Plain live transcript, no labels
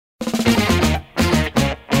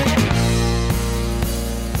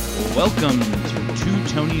Welcome to Two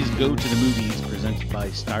Tonys Go to the Movies, presented by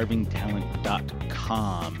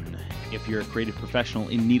StarvingTalent.com. If you're a creative professional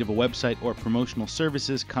in need of a website or promotional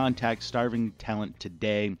services, contact Starving Talent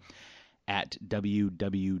today at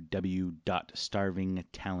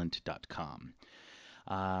www.starvingtalent.com.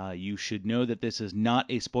 You should know that this is not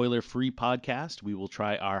a spoiler-free podcast. We will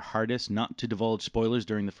try our hardest not to divulge spoilers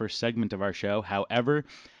during the first segment of our show. However,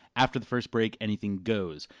 after the first break, anything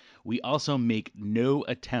goes. We also make no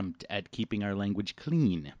attempt at keeping our language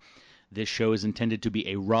clean. This show is intended to be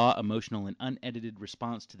a raw, emotional, and unedited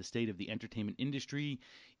response to the state of the entertainment industry.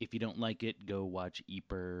 If you don't like it, go watch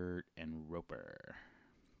Ebert and Roper.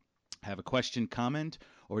 Have a question, comment,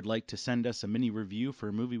 or would like to send us a mini review for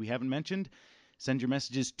a movie we haven't mentioned? Send your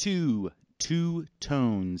messages to Two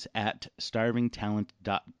Tones at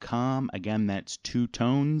StarvingTalent.com. Again, that's Two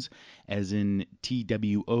Tones, as in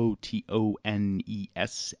TWOTONES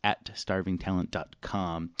at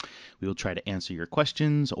StarvingTalent.com. We will try to answer your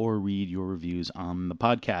questions or read your reviews on the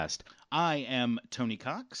podcast. I am Tony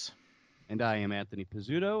Cox. And I am Anthony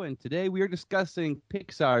Pizzuto, and today we are discussing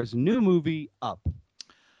Pixar's new movie, Up.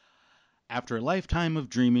 After a lifetime of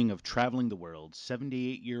dreaming of traveling the world,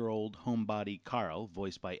 78-year-old homebody Carl,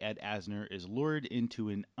 voiced by Ed Asner, is lured into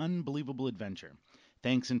an unbelievable adventure,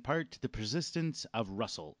 thanks in part to the persistence of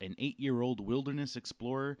Russell, an 8-year-old wilderness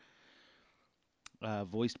explorer,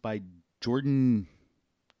 voiced by Jordan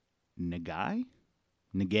Nagay?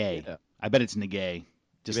 Nagay. Yeah. I bet it's Nagay.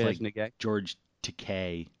 Just like Nagay. George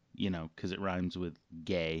Takei, because it rhymes with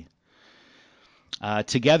gay.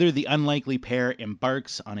 Together, the unlikely pair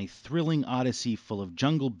embarks on a thrilling odyssey full of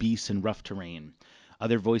jungle beasts and rough terrain.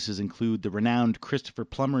 Other voices include the renowned Christopher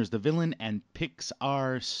Plummer as the villain and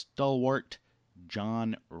Pixar stalwart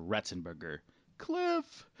John Ratzenberger.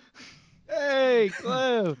 Cliff! Hey,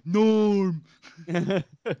 Cliff! Norm! that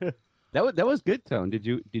was good, Tone. Did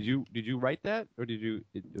you write that, or did you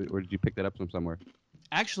pick that up from somewhere?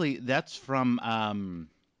 Actually, that's from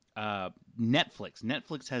Netflix.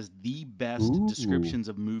 Netflix has the best descriptions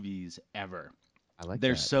of movies ever. I like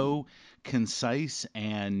They're that. so concise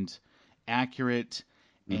and accurate,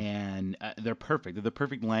 and they're perfect. They're the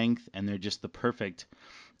perfect length, and they're just the perfect.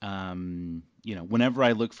 Whenever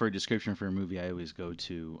I look for a description for a movie, I always go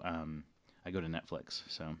to Netflix.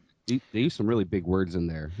 So They use some really big words in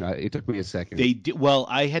there. It took me a second. they did well.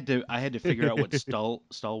 I had to figure out what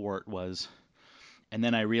stalwart was, and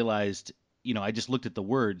then I realized. I just looked at the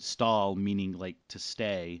word stall, meaning like to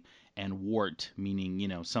stay, and wart,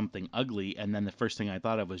 meaning, something ugly. And then the first thing I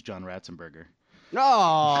thought of was John Ratzenberger.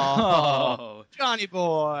 Oh, Johnny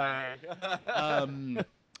boy.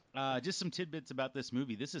 Just some tidbits about this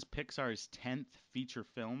movie. This is Pixar's 10th feature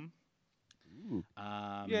film. Ooh.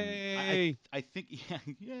 Yay! I think,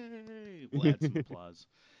 yay! We'll add some applause.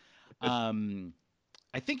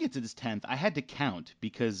 I think it's its 10th. I had to count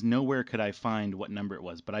because nowhere could I find what number it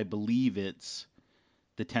was, but I believe it's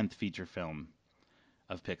the 10th feature film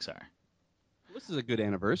of Pixar. This is a good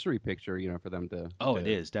anniversary picture, for them to. Oh, it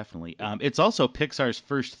is, definitely. It's also Pixar's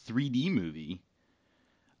first 3D movie.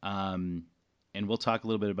 And we'll talk a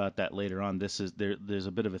little bit about that later on. There's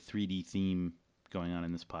a bit of a 3D theme going on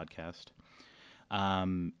in this podcast.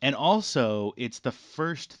 And also, it's the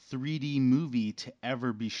first 3D movie to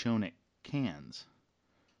ever be shown at Cannes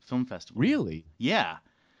Film Festival. Really? Yeah.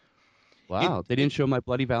 Wow. They didn't show My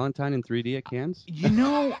Bloody Valentine in 3D at Cannes?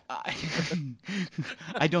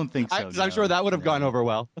 I don't think so. I'm sure that would have gone over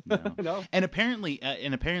well. No. No? And apparently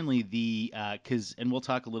the and we'll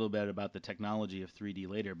talk a little bit about the technology of 3D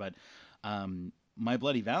later, but My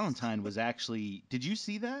Bloody Valentine was actually. Did you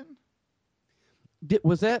see that?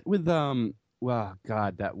 Was that with Wow,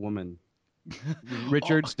 God, that woman,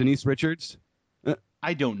 Richards, Denise Richards?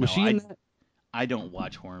 I don't know. Was she in that? I don't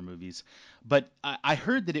watch horror movies, but I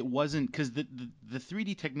heard that it wasn't because the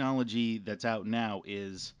 3D technology that's out now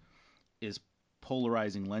is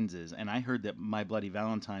polarizing lenses, and I heard that My Bloody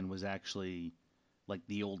Valentine was actually like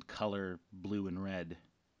the old color blue and red.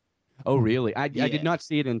 Oh, really? I did not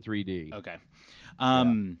see it in 3D. Okay.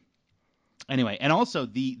 Anyway, and also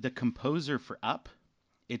the composer for Up,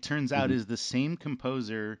 it turns out is the same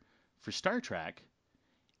composer for Star Trek,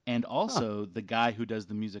 and also the guy who does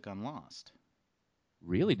the music on Lost.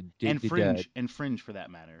 Really? And Fringe for that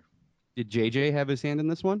matter. Did JJ have his hand in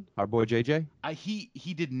this one? Our boy JJ?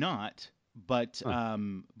 He did not, but I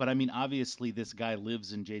mean, obviously this guy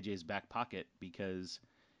lives in JJ's back pocket because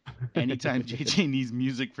anytime JJ needs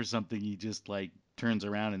music for something, he just like turns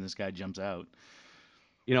around and this guy jumps out.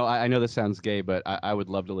 I know this sounds gay, but I would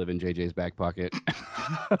love to live in JJ's back pocket.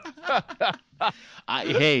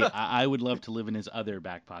 I would love to live in his other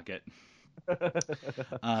back pocket.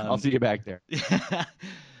 I'll see you back there.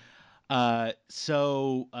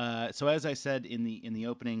 So as I said in the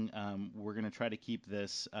opening, we're gonna try to keep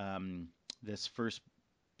this this first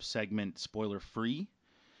segment spoiler free.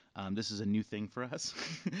 This is a new thing for us.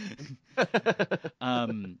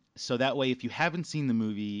 So that way, if you haven't seen the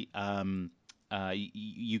movie,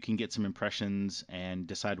 you can get some impressions and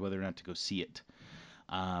decide whether or not to go see it.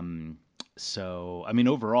 Um, so, I mean,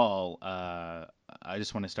 overall, I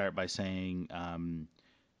just want to start by saying,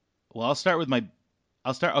 well, I'll start.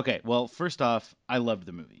 Okay, well, first off, I loved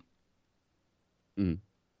the movie. Mm.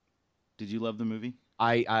 Did you love the movie?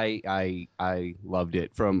 I loved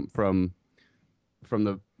it from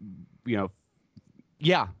the you know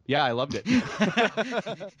yeah, I loved it.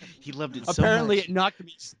 He loved it so Apparently, much. it knocked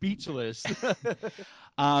me speechless.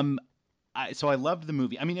 Um, so I loved the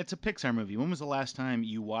movie. I mean, it's a Pixar movie. When was the last time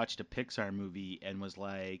you watched a Pixar movie and was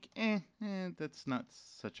like, that's not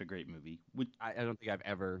such a great movie? I don't think I've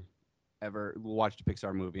ever watched a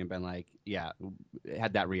Pixar movie and been like, yeah,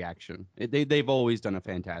 had that reaction. They've always done a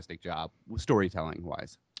fantastic job storytelling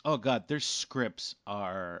wise. Oh God, their scripts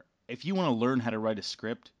are. If you want to learn how to write a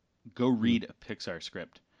script, go Mhm. read a Pixar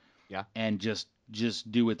script Yeah. and just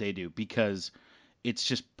do what they do because it's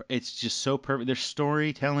just so perfect. Their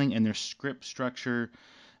storytelling and their script structure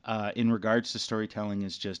in regards to storytelling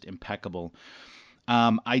is just impeccable.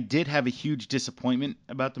 I did have a huge disappointment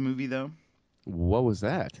about the movie though. What was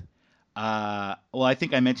that? Well, I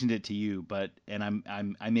think I mentioned it to you, but and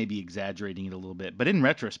I may be exaggerating it a little bit, but in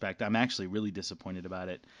retrospect, I'm actually really disappointed about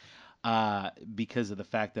it because of the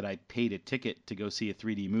fact that I paid a ticket to go see a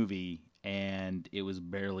 3D movie and it was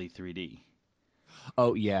barely 3D.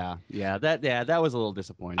 Oh yeah, that was a little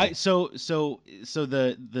disappointing. So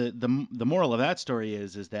the moral of that story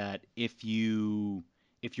is that if you're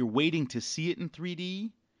waiting to see it in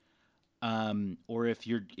 3D, or if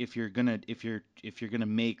you're gonna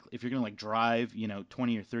like drive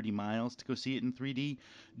 20 or 30 miles to go see it in 3D,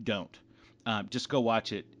 don't. Just go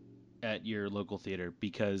watch it at your local theater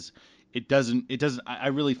because it doesn't. I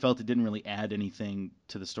really felt it didn't really add anything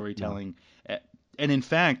to the No. storytelling. And in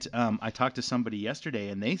fact, I talked to somebody yesterday,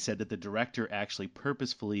 and they said that the director actually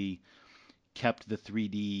purposefully kept the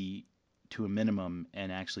 3D to a minimum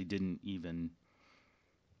and actually didn't even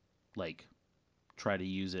like try to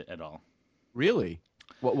use it at all. Really?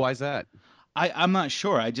 Why is that? I'm not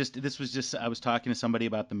sure. This was just I was talking to somebody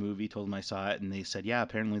about the movie, told them I saw it, and they said, yeah,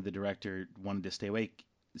 apparently the director wanted to stay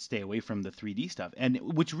away from the 3D stuff, and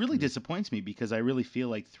which really Mhm. disappoints me because I really feel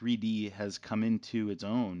like 3D has come into its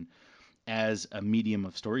own as a medium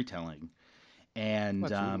of storytelling, Oh, and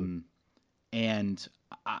absolutely.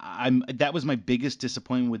 I'm that was my biggest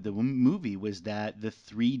disappointment with the movie was that the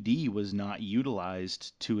 3D was not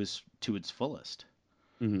utilized to its fullest.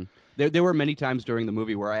 Hmm. There were many times during the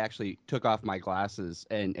movie where I actually took off my glasses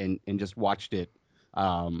and just watched it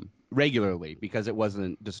regularly because it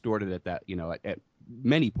wasn't distorted at that at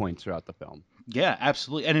many points throughout the film. Yeah,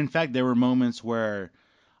 absolutely. And in fact, there were moments where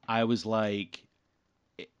I was like,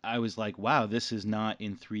 wow, this is not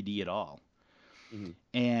in 3D at all. Hmm.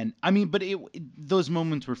 And I mean, but those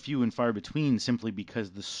moments were few and far between simply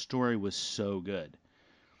because the story was so good.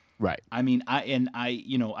 Right. I mean, I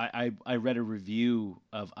read a review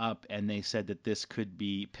of Up, and they said that this could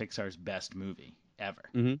be Pixar's best movie ever.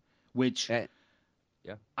 Hmm. Which, Yeah.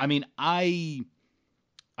 I mean, I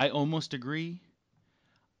almost agree.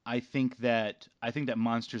 I think that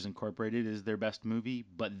Monsters Incorporated is their best movie,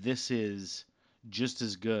 but this is just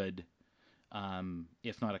as good,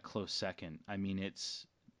 if not a close second. I mean, it's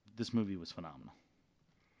this movie was phenomenal.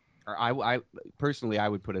 Or I personally I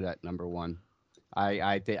would put it at number one.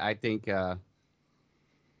 I think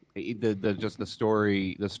the just the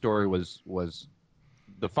story was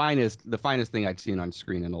the finest thing I'd seen on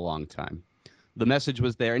screen in a long time. The message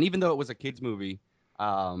was there, and even though it was a kids movie,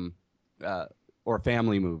 um, uh, or a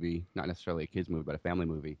family movie, not necessarily a kids movie, but a family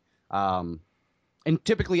movie. Um, and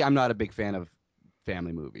typically, I'm not a big fan of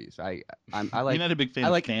family movies. I You're like not a big I fan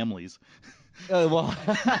of like families. well,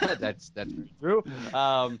 that's very true.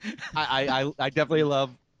 I definitely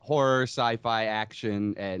love horror, sci-fi,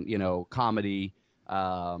 action, and comedy.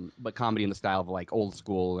 But comedy in the style of like old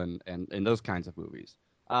school and those kinds of movies.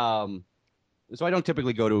 Um, so I don't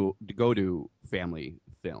typically go to family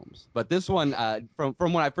films, but this one, from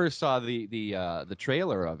when I first saw the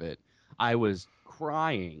trailer of it, I was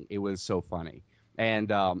crying. It was so funny, and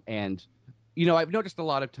I've noticed a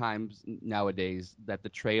lot of times nowadays that the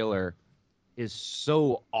trailer is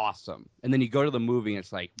so awesome, and then you go to the movie and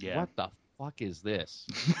it's like, Yeah. what the fuck is this?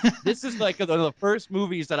 This is like one of the first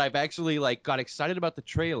movies that I've actually like got excited about the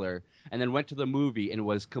trailer and then went to the movie and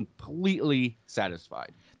was completely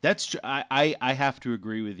satisfied. That's true. I have to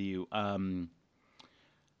agree with you.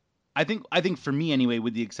 I think for me anyway,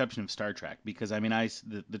 with the exception of Star Trek, because I mean, the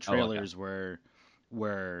Oh, okay. trailers were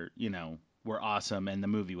awesome and the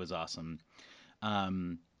movie was awesome.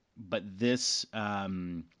 Um, but this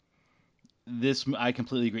I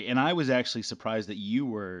completely agree, and I was actually surprised that you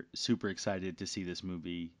were super excited to see this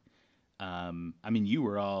movie. I mean, you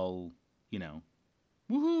were all, you know,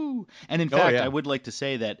 woohoo! And in Oh fact, I yeah. would like to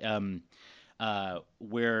say that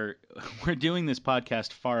we're we're doing this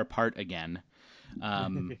podcast far apart again.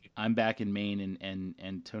 I'm back in Maine,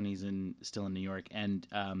 and Tony's still in New York, and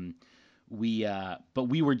but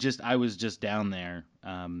we were just I was just down there,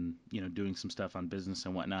 doing some stuff on business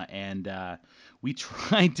and whatnot, and we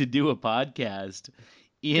tried to do a podcast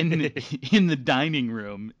in in the dining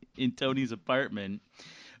room in Tony's apartment,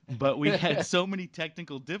 but we had so many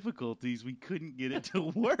technical difficulties we couldn't get it to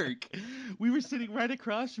work. We were sitting right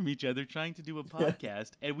across from each other trying to do a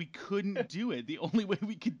podcast, and we couldn't do it. The only way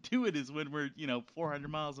we could do it is when we're 400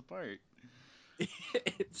 miles apart.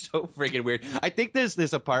 It's so freaking weird. I think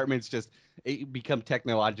this apartment's just become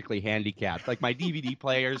technologically handicapped. Like my DVD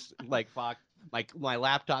players, like fuck, my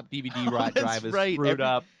laptop DVD Oh, that's drive is right. screwed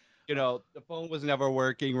up. The phone was never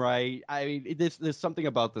working right. I mean, there's something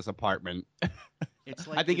about this apartment. It's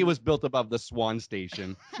I like think in it the was built above the Swan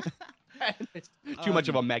Station. It's too much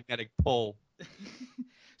of a um magnetic pull.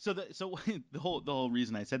 so the whole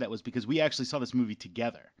reason I said that was because we actually saw this movie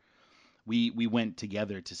together. We went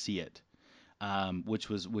together to see it. Which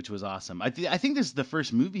was awesome. I think this is the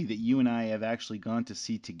first movie that you and I have actually gone to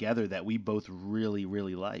see together that we both really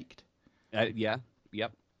really liked. Yeah,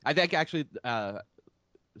 yep. I think actually,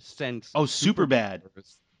 since Oh, Super super bad.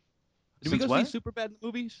 Troopers, did we Since go see what? Super Bad in the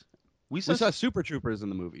movies? We We saw saw Super Troopers in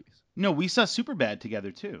the movies. no, we saw super bad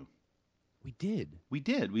together too. We did. We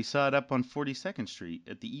did. We saw it up on 42nd Street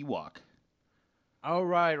at the Ewok. Oh,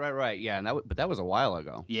 right. Yeah, and but that was a while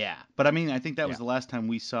ago. Yeah, but I mean, I think that was Yeah. the last time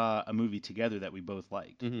we saw a movie together that we both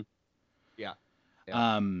liked. Hmm. Yeah. Yep.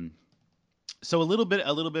 Um, so a little bit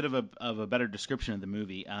of a better description of the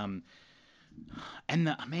movie. And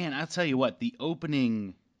man, I'll tell you what, the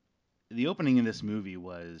opening of this movie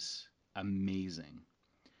was amazing.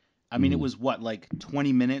 I mean, it Hmm. was what, like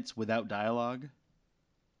 20 minutes without dialogue.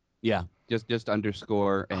 Yeah. Just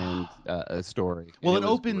underscore and a story, and Well, it it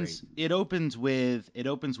was great. opens it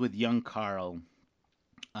opens with young Carl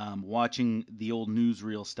watching the old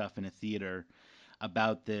newsreel stuff in a theater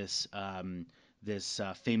about this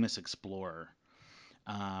famous explorer,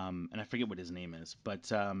 and I forget what his name is, but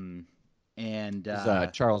and This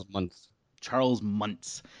is Charles Muntz. Charles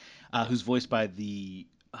Muntz, Yeah. who's voiced by the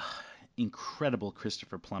incredible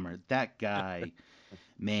Christopher Plummer. That guy,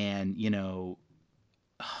 man,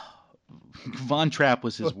 Von Trapp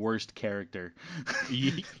was his worst character.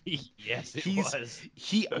 Yes, it He's was.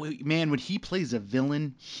 he Man, when he plays a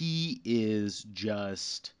villain, he is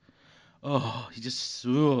just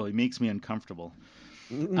he makes me uncomfortable.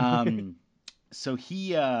 Um so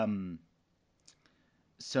he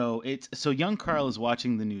so young Carl is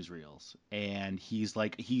watching the newsreels, and he's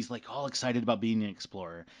like all excited about being an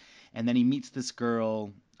explorer. And then he meets this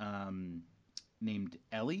girl named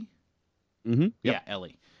Ellie. Yep. Yeah,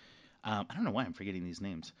 Ellie. I don't know why I'm forgetting these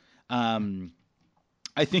names. Um,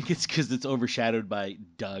 I think it's because it's overshadowed by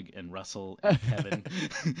Doug and Russell and Kevin.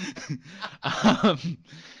 um,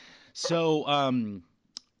 so um,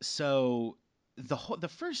 so the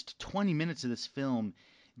first 20 minutes of this film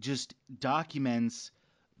just documents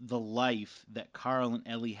the life that Carl and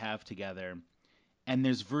Ellie have together, and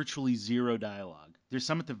there's virtually zero dialogue. There's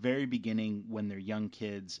some at the very beginning when they're young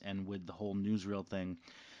kids and with the whole newsreel thing,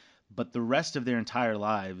 but the rest of their entire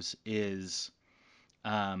lives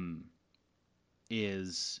um,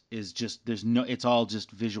 is just there's no it's all just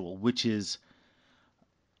visual, which is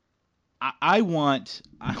I want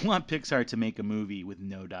Pixar to make a movie with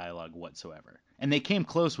no dialogue whatsoever, and they came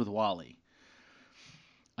close with Wall-E.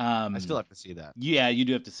 I still Um, have to see that. yeah, you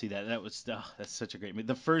do have to see that. That's such a great movie.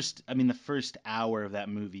 The first hour of that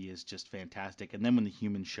movie is just fantastic, and then when the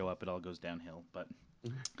humans show up, it all goes downhill. But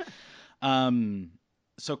um,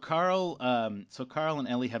 so Carl and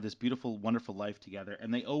Ellie have this beautiful, wonderful life together,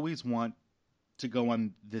 and they always want to go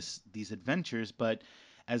on these adventures, but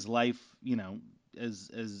as life,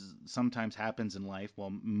 as sometimes happens in life,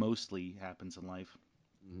 well, mostly happens in life,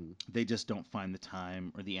 Mhm. they just don't find the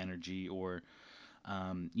time or the energy or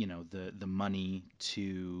the money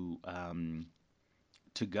to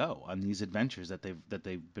go on these adventures that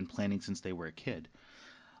they've been planning since they were a kid.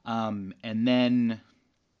 And then,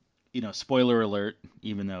 spoiler alert,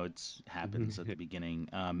 even though it's happens at the beginning,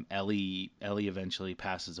 Ellie eventually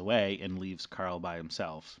passes away and leaves Carl by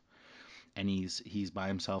himself, and he's by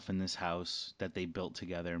himself in this house that they built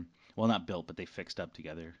together. Well, not built, but they fixed up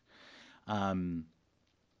together. um,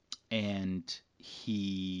 and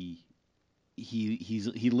he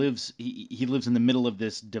lives in the middle of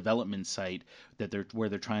this development site where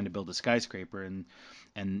they're trying to build a skyscraper, and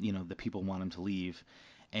the people want him to leave,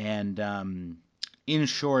 and in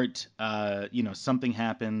short, something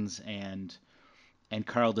happens, and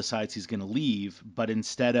Carl decides he's going to leave, but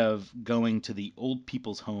instead of going to the old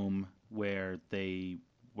people's home where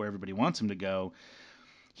everybody wants him to go,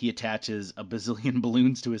 he attaches a bazillion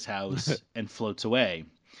balloons to his house and floats away.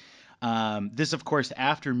 This, of course,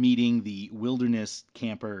 after meeting the wilderness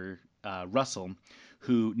camper Russell,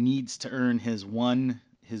 who needs to earn his one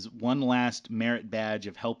last merit badge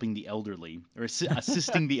of helping the elderly or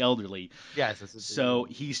assisting the elderly. Yes, this is So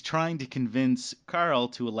he's trying to convince Carl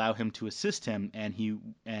to allow him to assist him,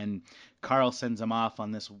 and Carl sends him off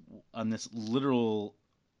on this literal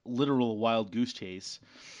wild goose chase,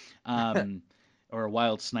 um, or a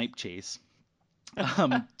wild snipe chase,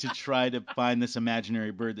 to try to find this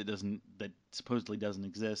imaginary bird that supposedly doesn't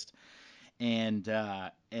exist, and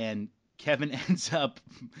Kevin ends up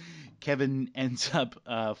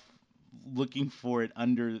looking for it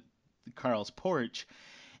under Carl's porch.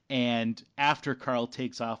 And after Carl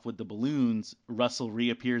takes off with the balloons, Russell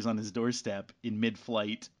reappears on his doorstep in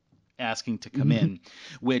mid-flight, asking to come in,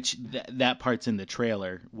 which that part's in the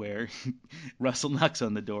trailer where Russell knocks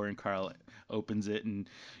on the door and Carl opens it, and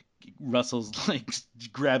Russell's like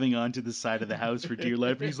grabbing onto the side of the house for dear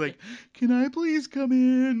life, and he's like, "Can I please come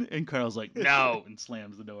in?" And Carl's like, "No," and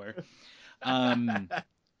slams the door. Um,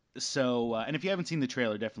 and if you haven't seen the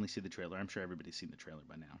trailer, definitely see the trailer. I'm sure everybody's seen the trailer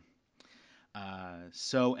by now.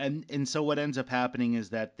 So what ends up happening is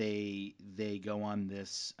that they go on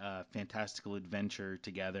this fantastical adventure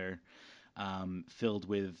together, filled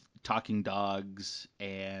with talking dogs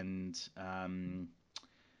and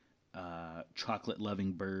chocolate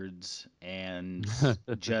loving birds, and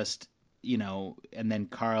just and then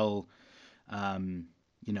Carl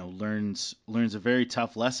learns a very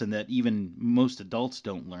tough lesson that even most adults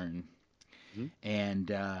don't learn. Mhm.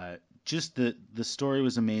 And just the story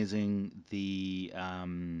was amazing. The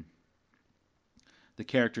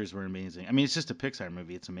characters were amazing. I mean, it's just a Pixar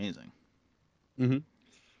movie. It's amazing. Hmm.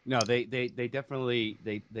 No, they definitely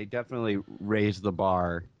raised the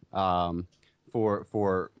bar,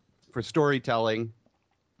 for storytelling.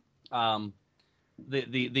 Um,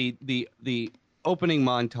 the opening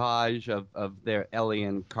montage of their Ellie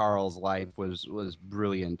and Carl's life was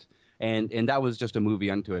brilliant, and that was just a movie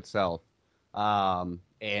unto itself.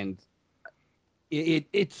 And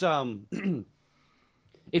it's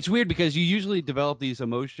it's weird because you usually develop these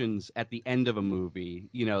emotions at the end of a movie,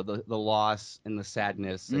 the loss and the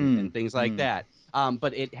sadness and Mm, things like mm. that.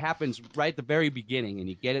 But it happens right at the very beginning, and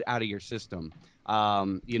you get it out of your system.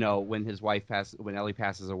 When Ellie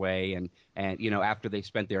passes away, and after they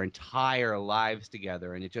spent their entire lives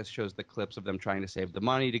together, and it just shows the clips of them trying to save the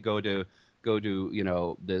money to go to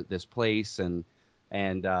this place, and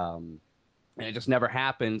it just never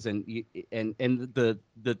happens. And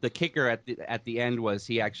the kicker at the end was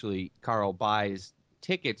he actually Carl buys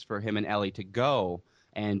tickets for him and Ellie to go,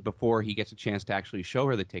 and before he gets a chance to actually show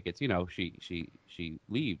her the tickets, she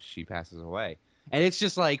leaves, she passes away, and it's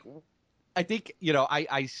just like, I think,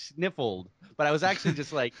 I sniffled, but I was actually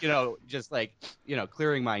just like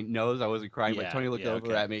clearing my nose. I wasn't crying, but Yeah, Tony looked yeah, over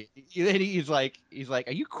okay. at me, and he's like,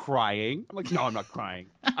 "Are you crying?" I'm like, "No, I'm not crying.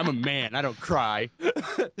 I'm a man. I don't cry.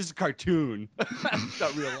 This is a cartoon. It's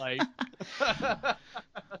not real life."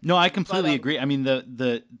 No, I But completely agree. I mean,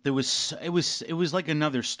 there was it was like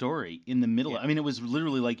another story in the middle. yeah, I mean, it was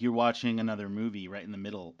literally like you're watching another movie right in the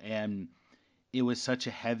middle, and it was such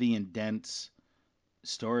a heavy and dense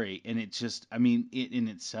story, and it just, I mean, it in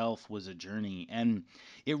itself was a journey, and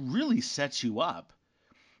it really sets you up.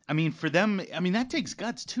 I mean, for them, I mean, that takes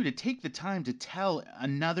guts too, to take the time to tell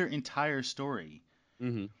another entire story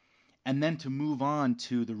hmm and then to move on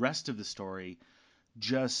to the rest of the story.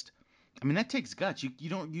 Just, I mean, that takes guts. You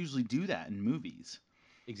don't usually do that in movies.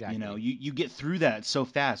 exactly. You get through that so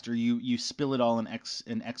fast, or you spill it all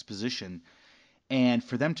in exposition. And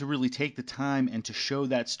for them to really take the time and to show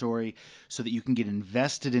that story so that you can get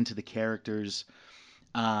invested into the characters,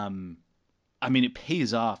 um, I mean, it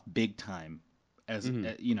pays off big time as hmm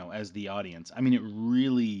as the audience. I mean,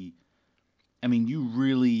 you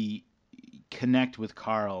really connect with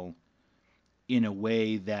Carl in a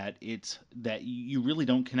way that you really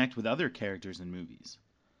don't connect with other characters in movies.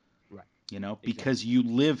 Right. Because Exactly. you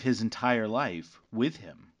live his entire life with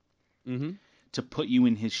him hmm to put you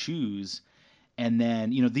in his shoes. And then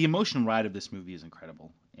the emotional ride of this movie is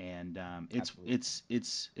incredible, and it's Absolutely. it's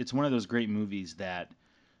it's it's one of those great movies that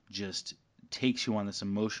just takes you on this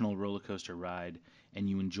emotional roller coaster ride, and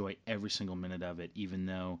you enjoy every single minute of it, even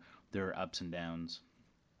though there are ups and downs.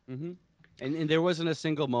 Hmm. And there wasn't a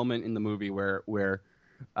single moment in the movie where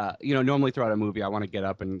normally throughout a movie I want to get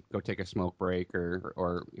up and go take a smoke break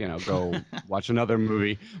or go watch another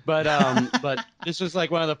movie. But this was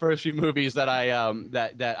like one of the first few movies that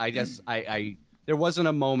that I guess I there wasn't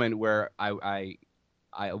a moment where I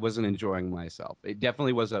wasn't enjoying myself. It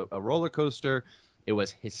definitely was a roller coaster. It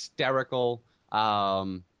was hysterical.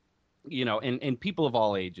 And people of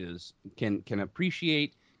all ages can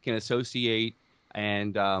appreciate, can associate,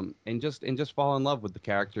 and just fall in love with the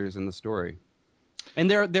characters in the story.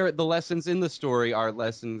 And the lessons in the story are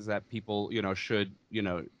lessons that people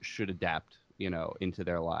should adapt into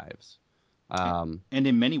their lives. And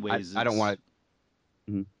in many ways, I don't want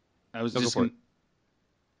to. I was No, just go going.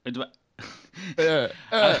 for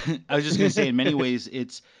I was just going to say, in many ways,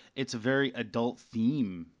 it's a very adult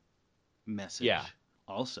theme message. Yeah.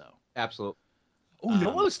 Also. Absolutely. Oh, you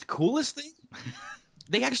know what was the coolest thing?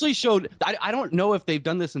 They actually showed. I don't know if they've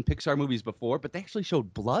done this in Pixar movies before, but they actually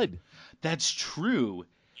showed blood. That's true.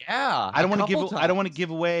 Yeah. I don't want to give. times. I don't want to give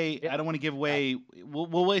away. Yeah. I don't want to give away.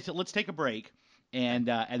 We'll wait. Let's take a break, and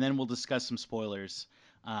then we'll discuss some spoilers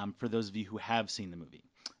for those of you who have seen the movie.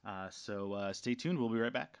 So stay tuned. We'll be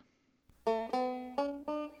right back.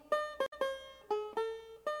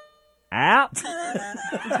 Out.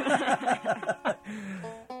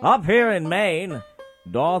 Up here in Maine,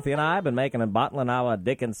 Dorothy and I have been making and bottling our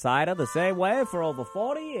Dickens cider the same way for over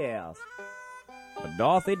 40 years. But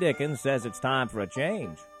Dorothy Dickens says it's time for a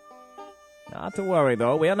change. Not to worry,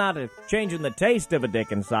 though. We're not changing the taste of a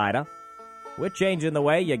Dickens cider. We're changing the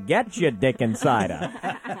way you get your Dickens cider.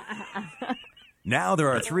 Now there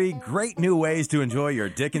are 3 great new ways to enjoy your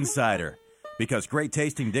Dickens cider. Because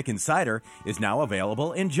great-tasting Dickens cider is now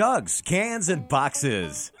available in jugs, cans, and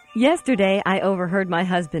boxes. Yesterday, I overheard my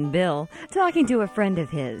husband, Bill, talking to a friend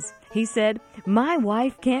of his. He said, "My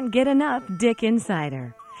wife can't get enough Dickens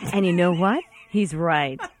cider." And you know what? He's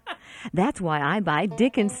right. That's why I buy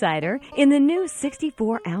Dickens cider in the new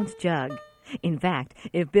 64-ounce jug. In fact,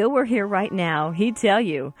 if Bill were here right now, he'd tell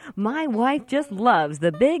you, my wife just loves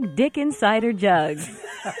the big Dickens cider jug.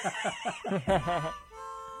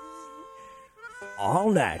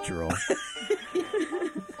 All natural,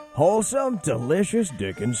 wholesome, delicious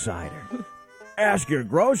Dickens cider. Ask your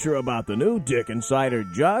grocer about the new Dickens cider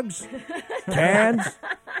jugs, cans,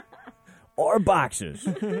 or boxes.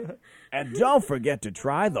 And don't forget to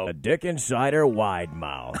try the Dickens cider wide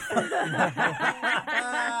mouth.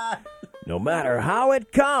 No matter how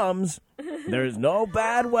it comes, there's no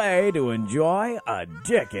bad way to enjoy a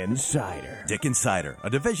Dickens cider. Dickens cider,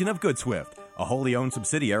 a division of Good Swift, a wholly owned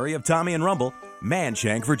subsidiary of Tommy and Rumble,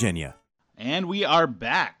 Manshank, Virginia. And we are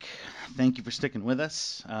back. Thank you for sticking with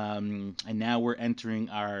us. And now we're entering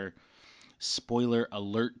our spoiler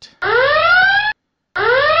alert.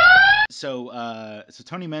 So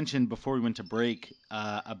Tony mentioned before we went to break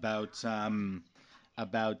about the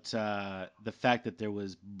fact that there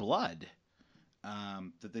was blood,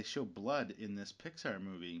 that they show blood in this Pixar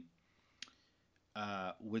movie,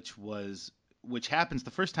 which happens the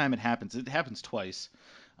first time it happens. It happens twice.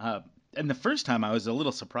 And the first time I was a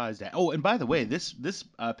little surprised at. Oh, and by the way, this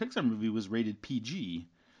Pixar movie was rated PG.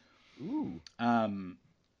 Ooh.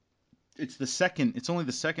 It's only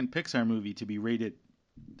the second Pixar movie to be rated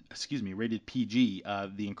PG.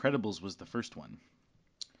 The Incredibles was the first one.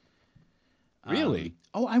 Really?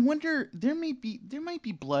 I wonder, there might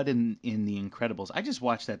be blood in The Incredibles. I just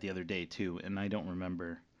watched that the other day too, and I don't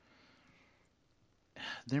remember.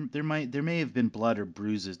 There may have been blood or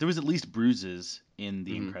bruises. There was at least bruises in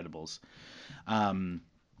The Incredibles. So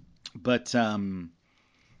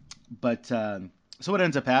what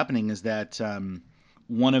ends up happening is that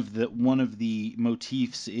one of the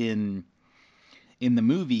motifs in the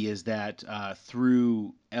movie is that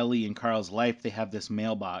through Ellie and Carl's life, they have this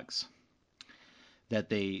mailbox that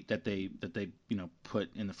they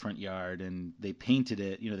put in the front yard, and they painted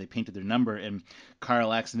it. They painted their number, and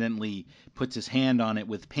Carl accidentally puts his hand on it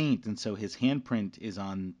with paint, and so his handprint is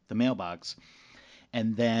on the mailbox.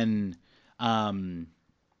 And then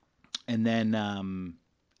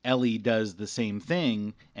Ellie does the same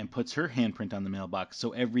thing and puts her handprint on the mailbox.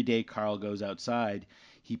 So every day Carl goes outside,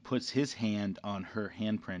 he puts his hand on her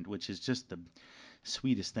handprint, which is just the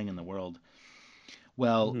sweetest thing in the world.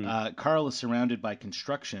 Well, Carl is surrounded by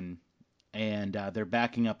construction, and they're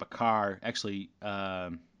backing up a car. Actually,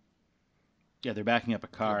 they're backing up a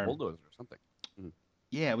car. Like a bulldozer or something.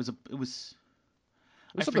 Yeah, it was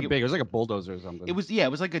something big. It was like a bulldozer or something. It was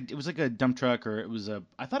like a dump truck, or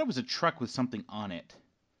I thought it was a truck with something on it,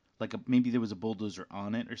 like maybe there was a bulldozer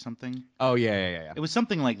on it or something. Oh yeah. It was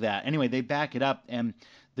something like that. Anyway, they back it up, and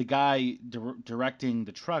the guy directing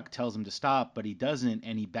the truck tells him to stop, but he doesn't,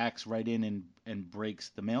 and he backs right in and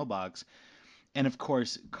breaks the mailbox. And of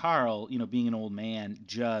course, Carl, being an old man,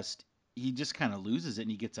 he just kind of loses it,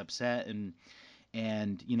 and he gets upset, and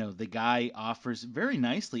the guy very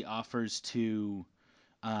nicely offers to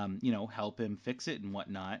help him fix it and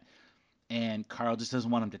whatnot. And Carl just doesn't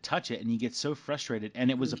want him to touch it, and he gets so frustrated. And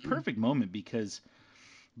it was a perfect moment because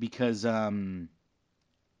I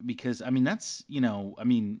mean that's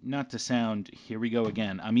not to sound, here we go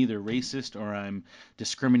again, I'm either racist or I'm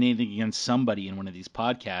discriminating against somebody in one of these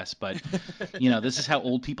podcasts, but this is how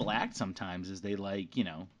old people act sometimes, is they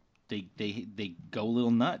they go a little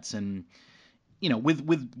nuts, and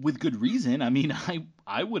with good reason. I mean,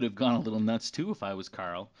 I would have gone a little nuts too if I was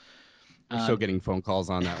Carl. We're still getting phone calls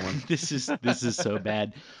on that one. This is so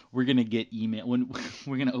bad. We're gonna get email when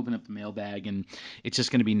we're gonna open up the mailbag, and it's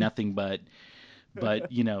just gonna be nothing but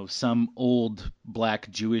some old black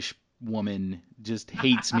Jewish woman just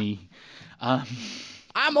hates me.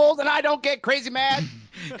 I'm old and I don't get crazy mad.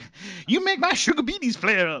 You make my sugar beaties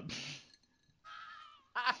flare up.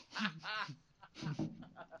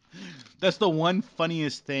 That's the one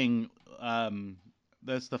funniest thing.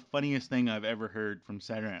 That's the funniest thing I've ever heard from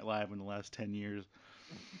Saturday Night Live in the last 10 years.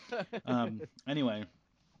 Anyway,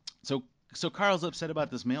 so Carl's upset about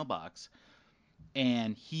this mailbox,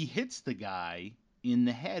 and he hits the guy in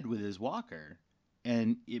the head with his walker,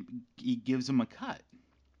 and he gives him a cut.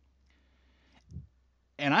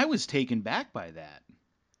 And I was taken back by that.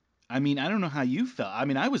 I mean, I don't know how you felt. I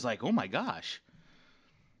mean, I was like, oh my gosh.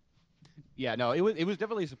 Yeah, no, it was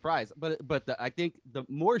definitely a surprise. But I think the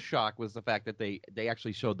more shock was the fact that they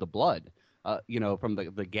actually showed the blood, from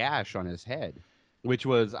the gash on his head, which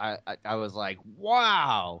was I was like,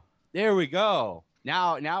 wow, there we go.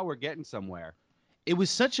 Now we're getting somewhere. It was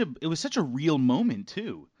such a real moment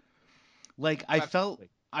too. Like I felt,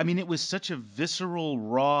 I mean, it was such a visceral,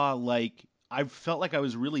 raw, like I felt like I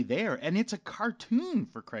was really there, and it's a cartoon,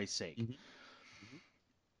 for Christ's sake. Mm-hmm.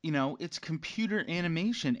 It's computer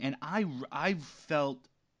animation, and I felt,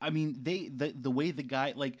 I mean, the way the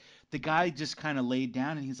guy just kind of laid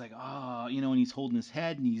down, and he's like, oh, and he's holding his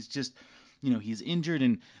head, and he's just, he's injured,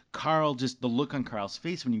 and Carl, just the look on Carl's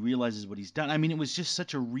face when he realizes what he's done. I mean, it was just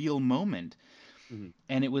such a real moment. Mm-hmm.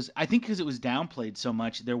 And it was, I think, because it was downplayed so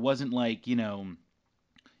much, there wasn't like,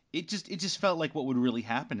 it just felt like what would really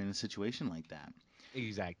happen in a situation like that.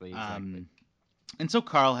 Exactly. And so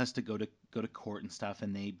Carl has to go to court and stuff,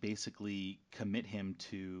 and they basically commit him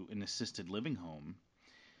to an assisted living home,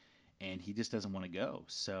 and he just doesn't want to go.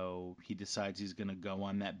 So he decides he's going to go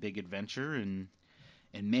on that big adventure, and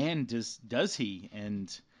man, does he.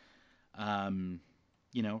 And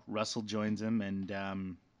Russell joins him,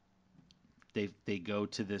 and they go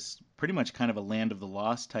to this pretty much kind of a land of the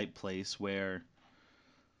lost type place where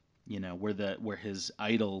where his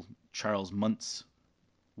idol Charles Muntz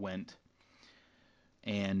went.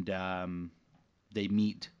 And they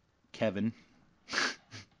meet Kevin,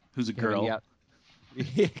 who's a girl. Yeah.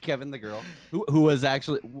 Kevin, the girl, who was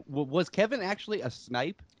actually, was Kevin actually a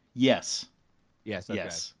snipe? Yes. Yes. Okay.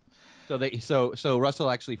 Yes. So Russell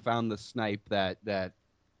actually found the snipe that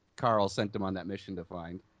Carl sent him on that mission to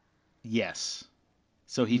find. Yes.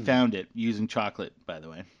 So he found it using chocolate, by the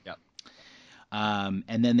way. Yep.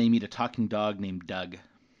 And then they meet a talking dog named Doug.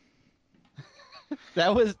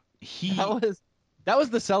 That was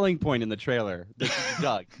the selling point in the trailer.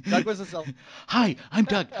 Doug. Doug was the selling. Hi, I'm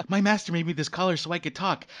Doug. My master made me this collar so I could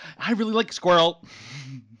talk. I really like squirrel.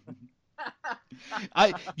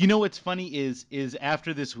 What's funny is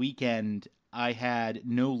after this weekend, I had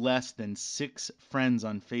no less than 6 friends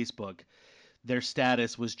on Facebook. Their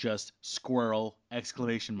status was just squirrel ! That's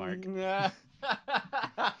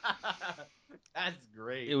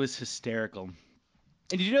great. It was hysterical.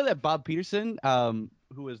 And did you know that Bob Peterson,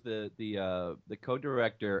 who was the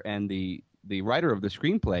co-director and the writer of the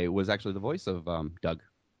screenplay, was actually the voice of Doug?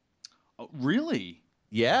 Oh, really?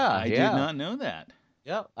 Yeah, I did not know that.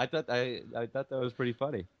 Yeah, I thought that was pretty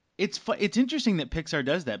funny. It's interesting that Pixar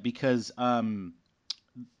does that, because I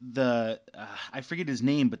forget his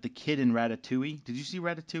name, but the kid in Ratatouille. Did you see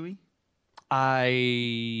Ratatouille?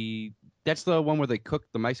 That's the one where they cook,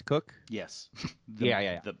 the mice cook? Yes.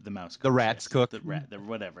 Yeah. The mouse cook. The rats cook. The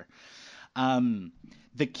whatever.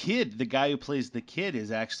 The kid, the guy who plays the kid,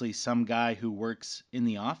 is actually some guy who works in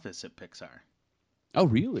the office at Pixar. Oh,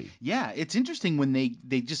 really? Yeah, it's interesting when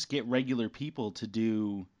they just get regular people to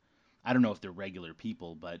do, I don't know if they're regular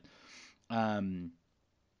people, but when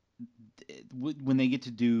they get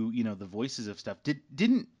to do, the voices of stuff.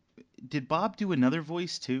 did Bob do another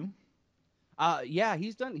voice too? Yeah,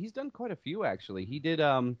 he's done quite a few actually. He did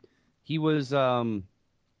he was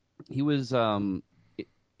he was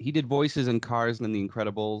he did voices in Cars and The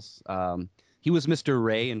Incredibles. He was Mr.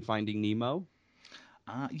 Ray in Finding Nemo.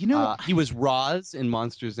 He was Roz in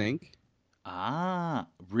Monsters Inc.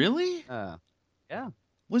 Really? Yeah.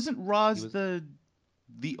 Wasn't Roz the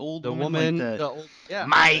old The woman, woman, like the old, yeah,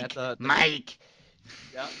 Mike, Mike.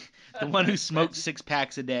 yeah, the one who smoked 6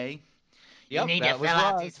 packs a day? Yep, You need that to was fill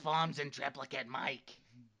out Roz. these forms in triplicate, Mike.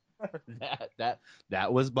 that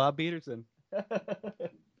was Bob Peterson.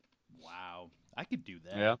 Wow, I could do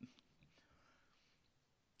that. Yeah.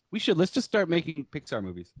 Let's just start making Pixar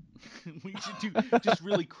movies. We should do just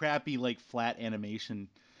really crappy, like, flat animation.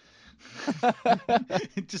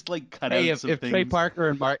 Just like cut out if things. Trey Parker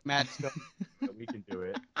and Matt Stone, we can do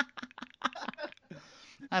it.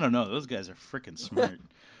 I don't know. Those guys are freaking smart.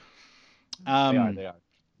 They are.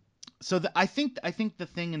 So I think the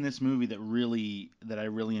thing in this movie that I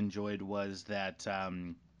really enjoyed was that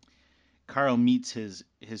Carl meets his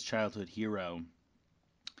childhood hero,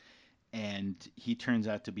 and he turns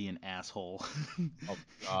out to be an asshole. Oh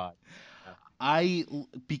God.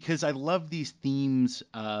 Because I love these themes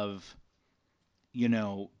of,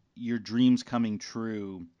 your dreams coming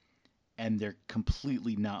true, and they're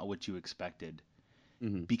completely not what you expected.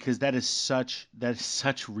 Mm-hmm. Because that is such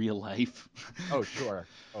real life. Oh sure.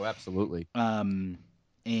 Oh absolutely. Someday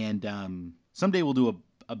we'll do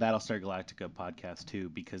a Battlestar Galactica podcast too,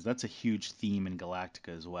 because that's a huge theme in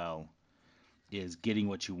Galactica as well, is getting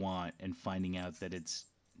what you want and finding out that it's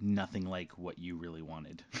nothing like what you really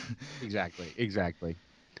wanted. Exactly.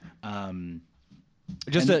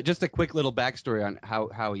 Just a quick little backstory on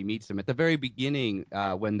how he meets him. At the very beginning,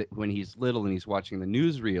 when he's little and he's watching the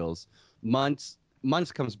newsreels, Muntz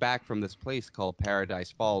comes back from this place called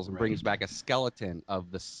Paradise Falls and brings back a skeleton of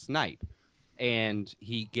the Snipe. And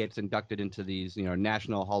he gets inducted into these,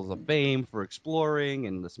 National Halls of Fame for exploring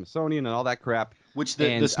and the Smithsonian and all that crap. Which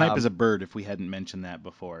the Snipe is a bird, if we hadn't mentioned that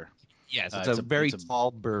before. Yes, it's a very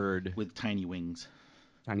tall bird. With tiny wings.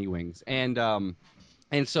 And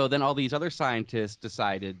so then all these other scientists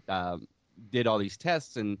did all these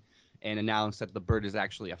tests and announced that the bird is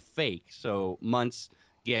actually a fake. So Muntz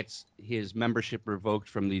gets his membership revoked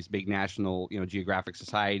from these big national, Geographic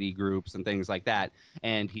Society groups and things like that.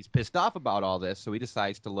 And he's pissed off about all this, so he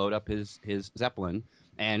decides to load up his Zeppelin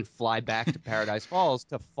and fly back to Paradise Falls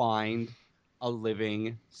to find a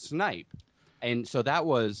living snipe. And so that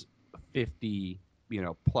was 50,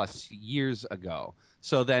 plus years ago.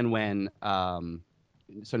 So then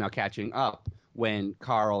so now catching up, when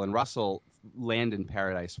Carl and Russell land in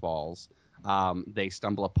Paradise Falls, they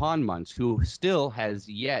stumble upon Muntz, who still has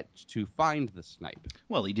yet to find the snipe.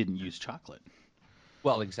 Well, he didn't use chocolate.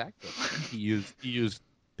 Well, exactly. He used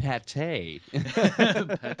pate. Pate.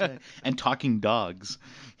 And talking dogs.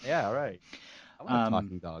 Yeah, right. I want a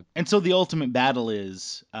talking dog. And so the ultimate battle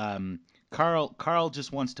is Carl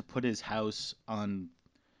just wants to put his house on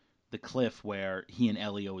the cliff where he and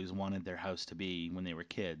Ellie always wanted their house to be when they were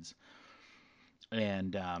kids.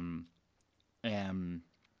 And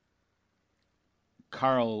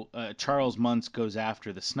Charles Muntz goes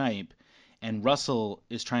after the snipe, and Russell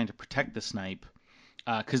is trying to protect the snipe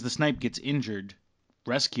because the snipe gets injured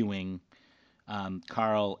rescuing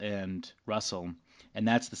Carl and Russell, and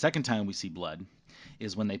that's the second time we see blood,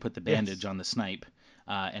 is when they put the bandage on the snipe,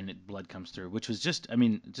 and blood comes through, which was just a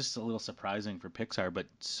little surprising for Pixar, but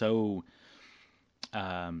so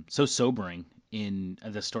sobering in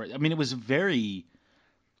the story. It was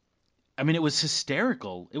it was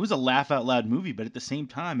hysterical. It was a laugh out loud movie, but at the same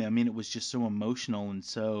time, it was just so emotional and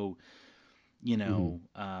so,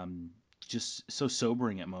 just so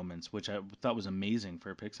sobering at moments, which I thought was amazing for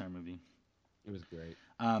a Pixar movie. It was great.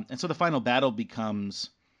 And so the final battle becomes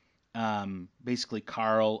basically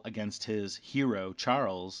Carl against his hero,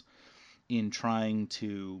 Charles, in trying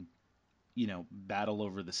to, battle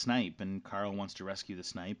over the snipe. And Carl wants to rescue the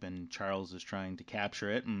snipe, and Charles is trying to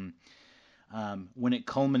capture it. And when it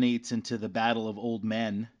culminates into the Battle of Old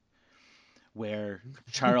Men, where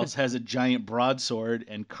Charles has a giant broadsword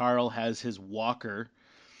and Carl has his walker,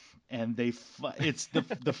 and the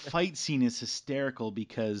fight scene is hysterical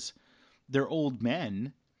because they're old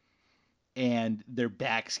men and their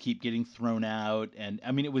backs keep getting thrown out, and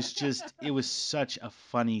it was such a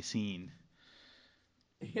funny scene.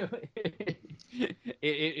 It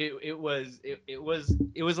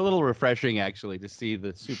was a little refreshing actually to see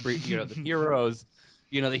the the heroes,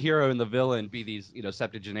 the hero and the villain be these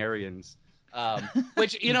septuagenarians,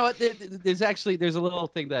 which there's a little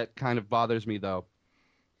thing that kind of bothers me though.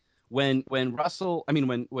 when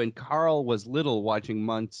Carl was little watching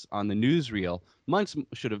Muntz on the newsreel, Muntz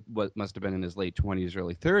must have been in his late 20s,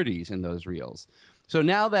 early 30s in those reels. So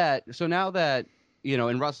now that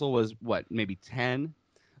and Russell was what, maybe 10.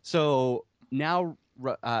 So now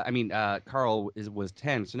Carl was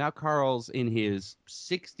 10. So now Carl's in his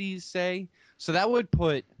 60s, say. So that would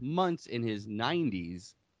put Muntz in his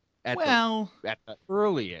 90s at the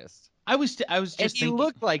earliest. I was just and thinking, he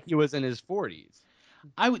looked like he was in his 40s.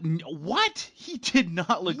 What? He did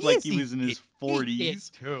not look like he was in his 40s. He did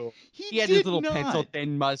too. He had did his little not. pencil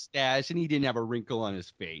thin mustache, and he didn't have a wrinkle on his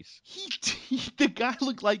face. The guy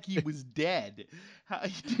looked like he was dead.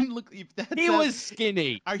 He didn't look. If that's he was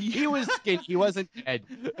skinny. He was skinny. He wasn't dead.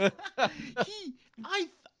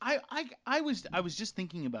 I was just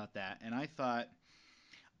thinking about that, and I thought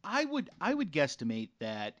I would guesstimate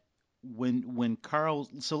that when Carl.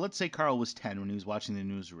 So let's say Carl was 10 when he was watching the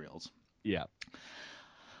newsreels. Yeah.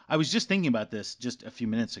 I was just thinking about this just a few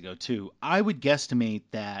minutes ago too. I would guesstimate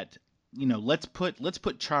that, let's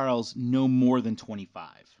put Charles no more than 25,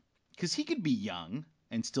 because he could be young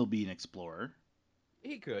and still be an explorer.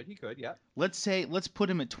 He could, yeah. Let's put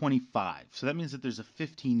him at 25. So that means that there's a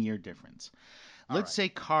 15-year difference. Let's say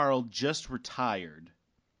Carl just retired.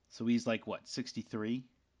 So he's like what, 63?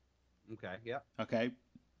 Okay, yeah. Okay.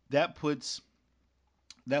 That puts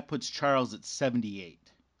Charles at 78.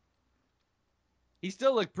 He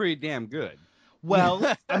still looked pretty damn good.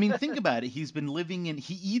 Well, I mean, think about it. He's been living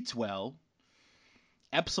he eats well.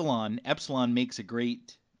 Epsilon makes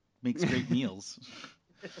great meals.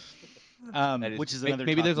 Which is another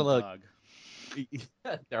maybe there's a little dog.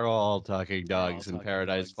 They're all talking dogs in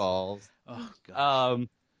Paradise Falls. Oh gosh.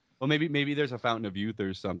 Well, maybe there's a fountain of youth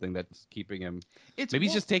or something that's keeping him.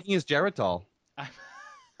 He's just taking his Geritol.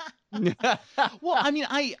 Well,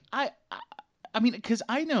 I mean, because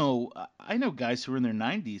I know guys who are in their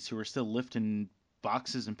 90s who are still lifting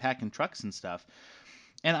boxes and packing trucks and stuff,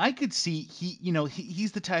 and I could see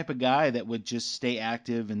he's the type of guy that would just stay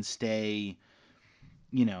active and stay,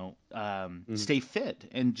 stay fit,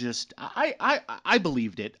 and just I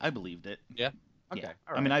believed it. Yeah. Okay. Yeah.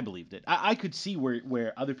 All right. I mean, I believed it. I could see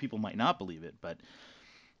where other people might not believe it, but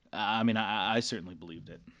I mean, I certainly believed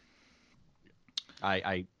it.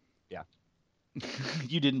 Yeah.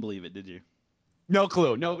 You didn't believe it, did you? No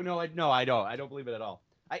clue. No, I don't. I don't believe it at all.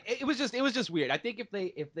 It was just weird. I think if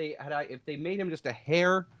they made him just a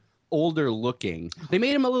hair older looking, they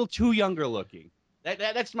made him a little too younger looking.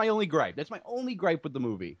 That's my only gripe. That's my only gripe with the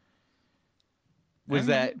movie. Was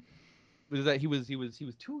that he was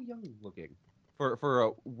too young looking for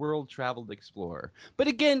a world traveled explorer. But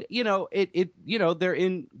again, they're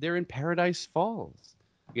in Paradise Falls.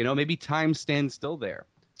 Maybe time stands still there.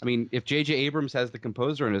 I mean, if J.J. Abrams has the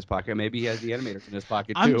composer in his pocket, maybe he has the animators in his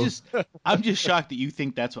pocket too. I'm just shocked that you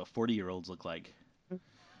think that's what 40-year-olds look like.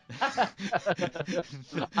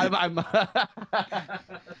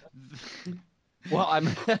 I'm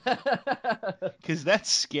because that's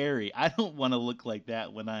scary. I don't want to look like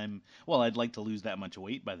that when I'd like to lose that much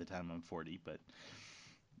weight by the time I'm 40, but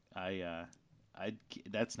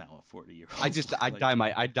that's not what 40-year-olds.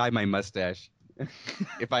 I'd dye my mustache.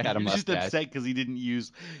 If I had a mustache. Just upset because he didn't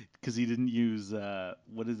use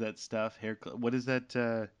what is that stuff? What is that?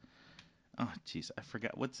 Oh, jeez, I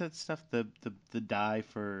forgot. What's that stuff? The dye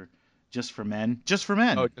for Just for Men. Just for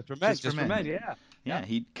Men. Oh, Just for Men. Yeah. Yeah.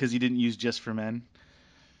 Because he didn't use Just for Men.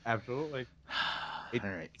 Absolutely. All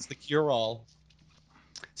right. It's the cure-all.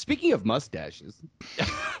 Speaking of mustaches.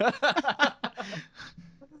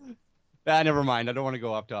 Never mind. I don't want to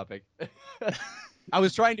go off topic. I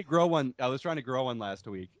was trying to grow one last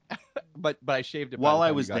week, but I shaved it while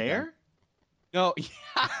I was there. Done. No,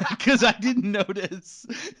 because I didn't notice.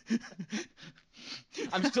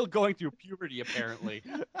 I'm still going through puberty, apparently.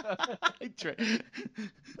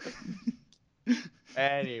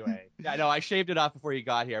 Anyway, I shaved it off before you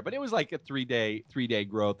got here, but it was like a 3-day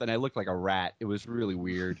growth, and I looked like a rat. It was really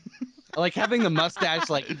weird. Like having the mustache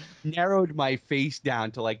narrowed my face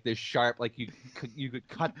down to this sharp, you could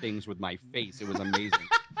cut things with my face. It was amazing.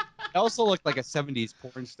 I also looked like a 70s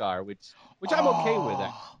porn star, which I'm okay with.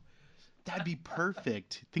 That'd be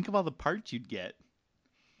perfect. Think of all the parts you'd get.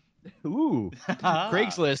 Ooh,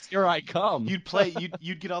 Craigslist, here I come.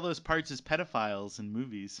 You'd get all those parts as pedophiles in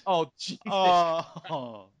movies. Oh, Jesus.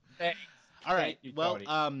 Oh. Thanks. All right. Thank you, well,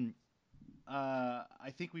 Tony.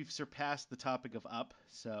 I think we've surpassed the topic of Up,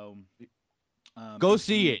 so go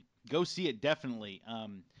see it. Go see it, definitely.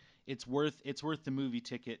 It's worth the movie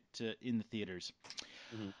ticket in the theaters.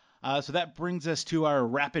 Mm-hmm. So that brings us to our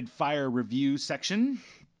rapid fire review section.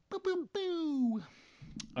 Boo, boo, boo.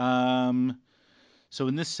 So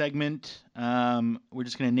in this segment, we're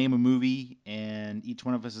just going to name a movie, and each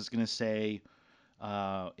one of us is going to say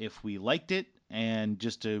if we liked it, and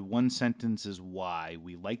just a one sentence is why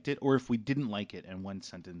we liked it, or if we didn't like it, and one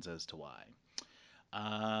sentence as to why.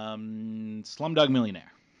 Slumdog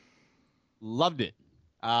Millionaire. Loved it.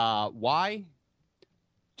 Why?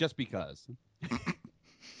 Just because.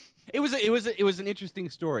 It was an interesting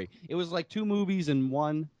story. It was like two movies in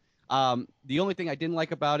one. The only thing I didn't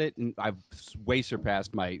like about it, and I've way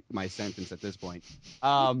surpassed my sentence at this point.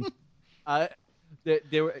 There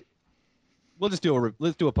were. Let's do a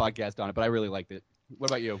podcast on it, but I really liked it. What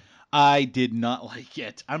about you? I did not like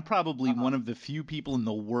it. I'm probably one of the few people in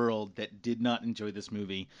the world that did not enjoy this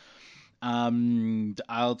movie.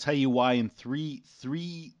 I'll tell you why in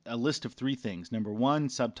a list of three things. Number one,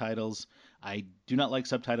 subtitles. I do not like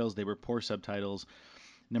subtitles. They were poor subtitles.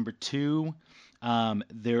 Number two,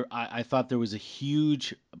 I thought there was a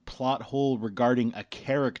huge plot hole regarding a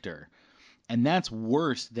character, and that's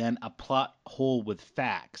worse than a plot hole with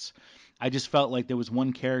facts. I just felt like there was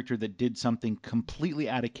one character that did something completely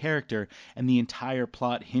out of character, and the entire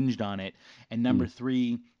plot hinged on it. And number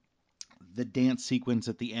three, the dance sequence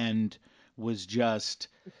at the end was just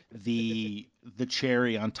the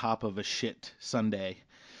cherry on top of a shit sundae,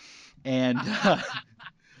 and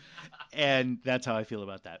and that's how I feel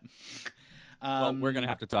about that. Well, we're gonna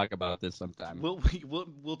have to talk about this sometime. We'll do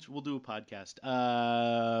a podcast.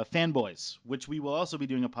 Fanboys, which we will also be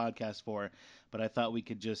doing a podcast for, but I thought we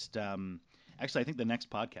could just actually I think the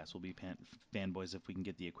next podcast will be Fanboys if we can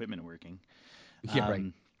get the equipment working. Yeah,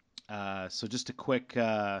 right. So just a quick,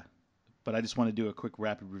 but I just want to do a quick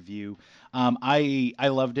rapid review. I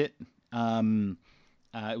loved it. It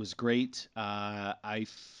was great. I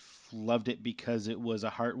loved it because it was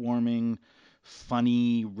a heartwarming,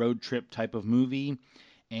 funny road trip type of movie,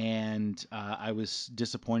 and I was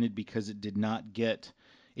disappointed because it did not get.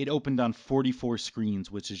 It opened on 44 screens,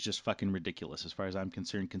 which is just fucking ridiculous as far as I'm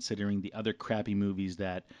concerned, considering the other crappy movies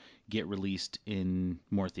that get released in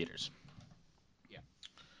more theaters. Yeah,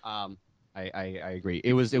 I agree.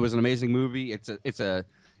 It was an amazing movie. It's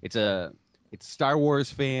Star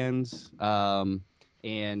Wars fans.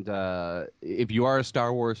 And if you are a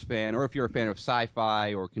Star Wars fan, or if you're a fan of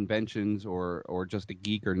sci-fi or conventions, or just a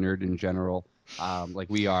geek or nerd in general, like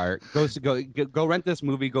we are, go rent this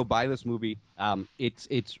movie, go buy this movie.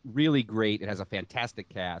 It's really great. It has a fantastic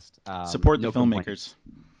cast. Support the filmmakers. Complaints.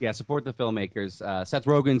 Yeah, support the filmmakers. Seth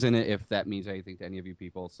Rogen's in it, if that means anything to any of you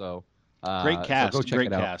people. So great cast. So go check great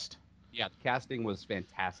it out. cast. Yeah, the casting was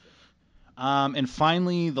fantastic. And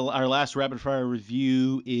finally, our last rapid fire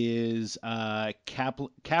review is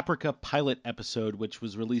Caprica pilot episode, which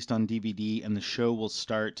was released on DVD, and the show will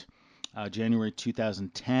start January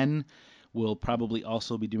 2010. We'll probably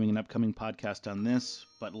also be doing an upcoming podcast on this,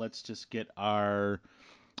 but let's just get our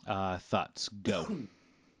thoughts. Go.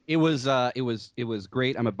 It was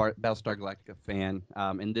great. I'm a Battlestar Galactica fan,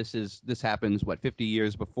 and this happens 50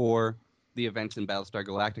 years before the events in Battlestar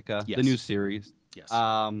Galactica, yes. The new series. Yes.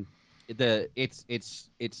 I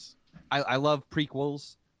love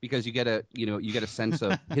prequels because you get a sense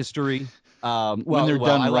of history. When they're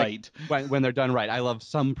done right. When they're done right. I love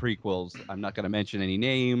some prequels. I'm not going to mention any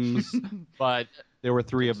names, but there were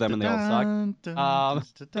 3 of them and they all sucked.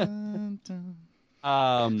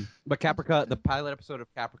 But Caprica, the pilot episode of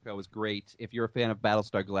Caprica was great. If you're a fan of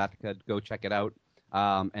Battlestar Galactica, go check it out.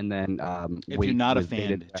 And then if you're not a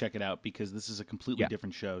fan, check it out because this is a completely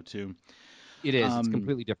different show too. It is. It's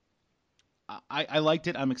completely different. I liked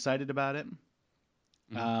it. I'm excited about it.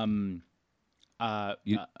 In the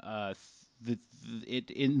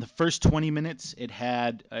first 20 minutes, it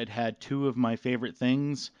had 2 of my favorite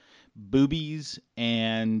things: boobies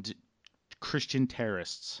and Christian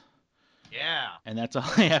terrorists. Yeah. And that's all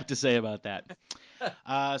I have to say about that.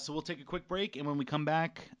 So we'll take a quick break, and when we come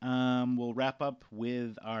back, we'll wrap up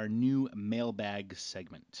with our new mailbag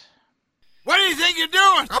segment. What do you think you're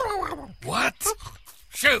doing? What?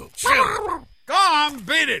 Shoot. Go on,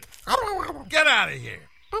 beat it. Get out of here.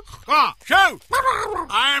 Go on, shoot.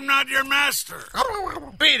 I am not your master.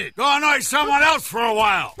 Beat it. Go annoy someone else for a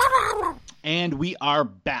while. And we are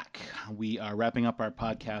back. We are wrapping up our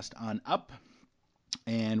podcast on Up.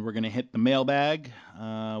 And we're going to hit the mailbag.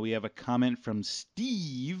 We have a comment from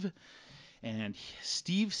Steve. And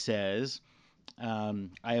Steve says, I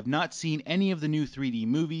have not seen any of the new 3D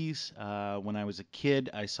movies. When I was a kid,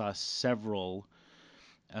 I saw several.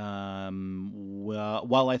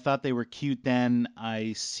 While I thought they were cute then,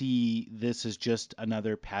 I see this as just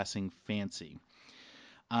another passing fancy.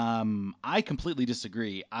 I completely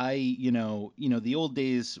disagree. The old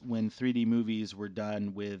days when 3D movies were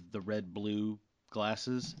done with the red-blue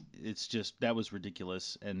glasses. It's just that was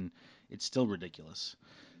ridiculous, and it's still ridiculous.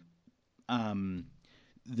 The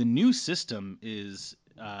new system is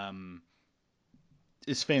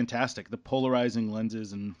fantastic. The polarizing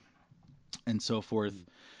lenses and so forth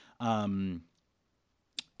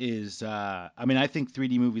is I mean, I think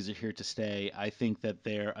 3D movies are here to stay. I think that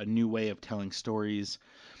they're a new way of telling stories.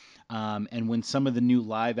 And when some of the new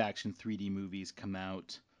live action 3D movies come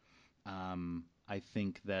out, I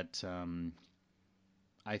think that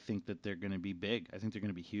they're going to be big. I think they're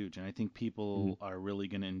going to be huge, and I think people are really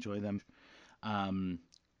going to enjoy them. I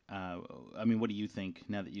mean, what do you think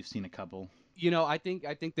now that you've seen a couple? I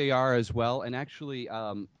think they are as well. And actually,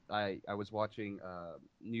 I was watching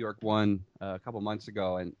New York One a couple months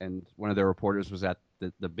ago, and one of their reporters was at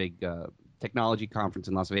the big technology conference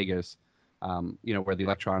in Las Vegas. Where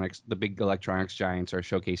the big electronics giants are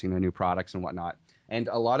showcasing their new products and whatnot. And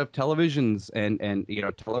a lot of televisions and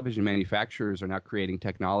television manufacturers are now creating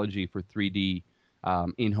technology for 3D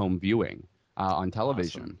in-home viewing on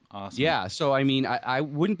television. Awesome. Yeah, so I mean, I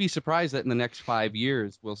wouldn't be surprised that in the next 5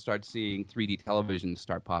 years we'll start seeing 3D televisions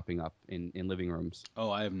start popping up in living rooms. Oh,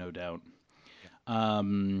 I have no doubt. All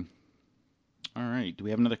right. Do we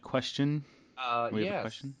have another question? We have a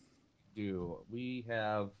question? We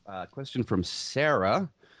have a question from Sarah.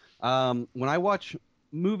 When I watch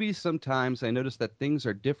movies, sometimes I notice that things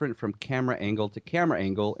are different from camera angle to camera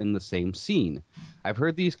angle in the same scene. I've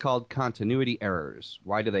heard these called continuity errors.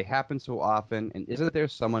 Why do they happen so often? And isn't there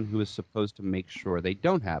someone who is supposed to make sure they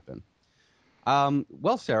don't happen?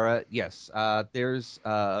 Well, Sarah, yes. There's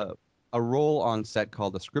a role on set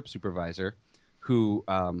called the script supervisor who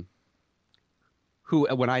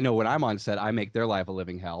when I'm on set, I make their life a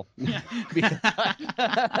living hell.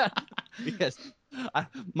 because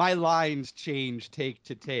my lines change take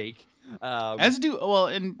to take. As do, well,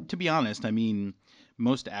 and to be honest, I mean,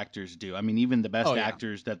 most actors do. I mean, even the best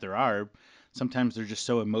actors that there are, sometimes they're just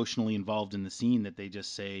so emotionally involved in the scene that they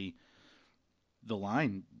just say the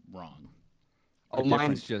line wrong. Oh,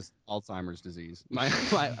 mine's just Alzheimer's disease.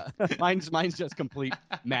 Mine's just complete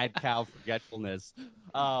mad cow forgetfulness.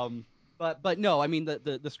 But no, I mean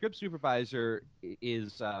the script supervisor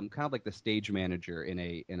is kind of like the stage manager in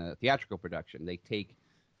a theatrical production. They take,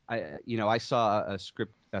 I saw a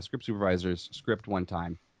script supervisor's script one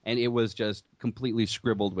time, and it was just completely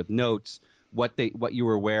scribbled with notes, what you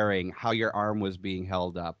were wearing, how your arm was being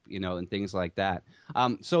held up, and things like that.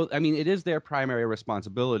 So I mean, it is their primary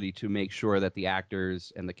responsibility to make sure that the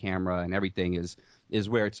actors and the camera and everything is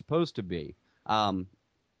where it's supposed to be.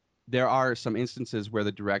 There are some instances where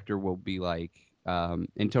the director will be like,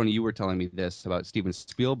 and Tony, you were telling me this about Steven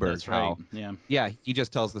Spielberg. That's right. Yeah, he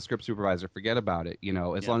just tells the script supervisor, forget about it.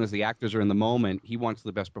 As long as the actors are in the moment, he wants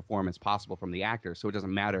the best performance possible from the actor. So it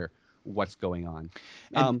doesn't matter what's going on.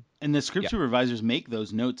 And the script supervisors make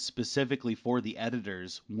those notes specifically for the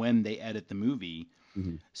editors when they edit the movie,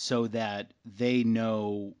 so that they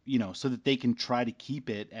know, so that they can try to keep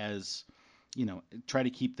it as, try to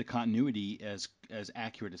keep the continuity as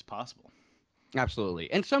accurate as possible.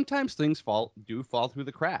 Absolutely. And sometimes things do fall through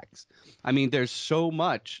the cracks. I mean, there's so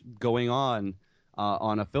much going on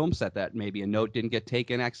a film set that maybe a note didn't get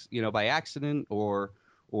taken by accident, or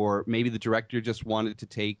maybe the director just wanted to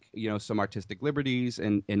take some artistic liberties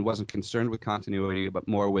and wasn't concerned with continuity, but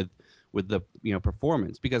more with the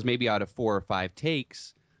performance, because maybe out of 4 or 5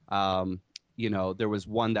 takes there was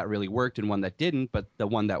one that really worked and one that didn't, but the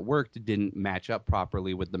one that worked didn't match up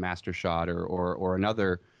properly with the master shot or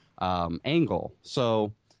another angle.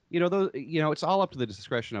 So, it's all up to the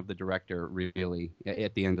discretion of the director, really,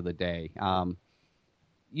 at the end of the day. And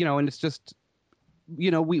it's just,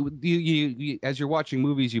 you as you're watching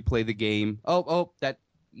movies, you play the game. That,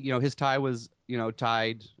 his tie was,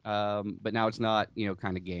 tied, but now it's not,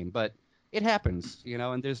 kind of game. But it happens,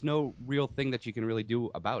 and there's no real thing that you can really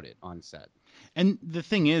do about it on set. And the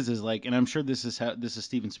thing is like, and I'm sure this is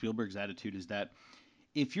Steven Spielberg's attitude, is that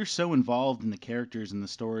if you're so involved in the characters and the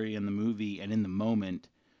story and the movie and in the moment,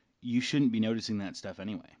 you shouldn't be noticing that stuff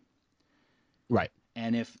anyway. Right.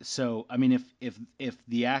 And if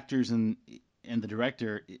the actors and the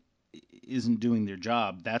director isn't doing their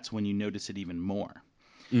job, that's when you notice it even more.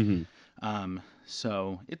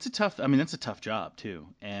 So it's it's a tough job too.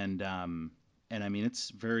 And I mean, it's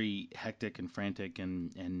very hectic and frantic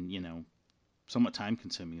and somewhat time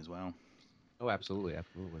consuming as well. Oh, absolutely.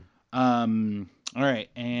 Absolutely. All right.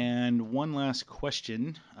 And one last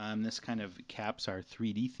question. This kind of caps our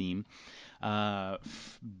 3D theme.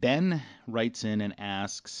 Ben writes in and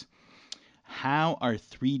asks, how are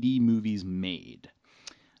 3D movies made?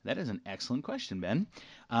 That is an excellent question, Ben.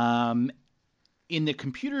 In the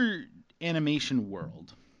computer animation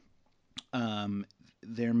world,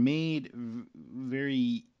 they're made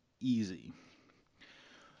very easy.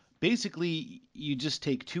 Basically, you just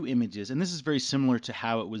take two images, and this is very similar to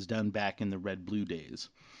how it was done back in the red-blue days.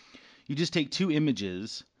 You just take two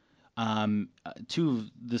images, two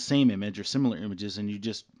of the same image or similar images, and you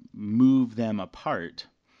just move them apart.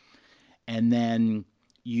 And then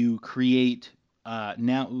you create,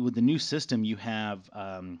 now with the new system, you have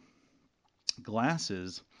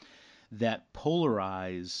glasses that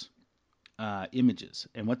polarize images.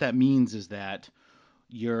 And what that means is that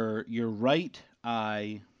your right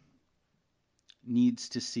eye needs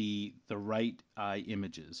to see the right eye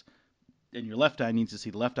images, and your left eye needs to see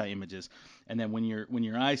the left eye images. And then when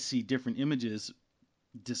your eyes see different images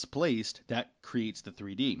displaced, that creates the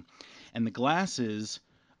 3D. And the glasses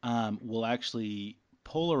will actually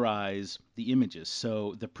polarize the images.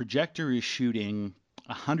 So the projector is shooting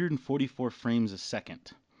 144 frames a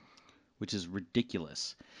second, which is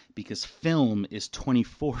ridiculous because film is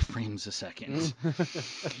 24 frames a second.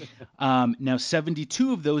 Now,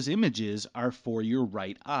 72 of those images are for your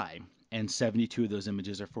right eye, and 72 of those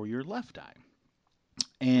images are for your left eye.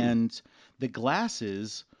 And the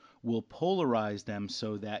glasses will polarize them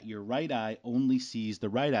so that your right eye only sees the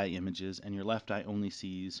right eye images and your left eye only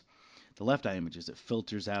sees the left eye images. It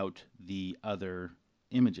filters out the other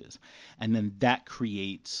images. And then that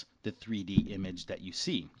creates the 3D image that you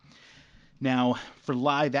see. Now, for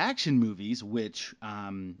live action movies, which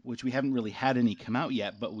we haven't really had any come out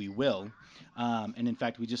yet, but we will. And in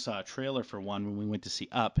fact, we just saw a trailer for one when we went to see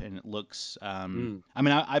Up, and it looks. I mean,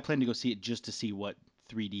 I plan to go see it just to see what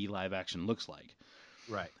 3D live action looks like.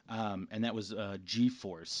 Right. And that was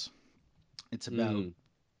G-Force. It's about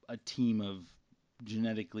a team of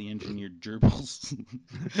genetically engineered gerbils.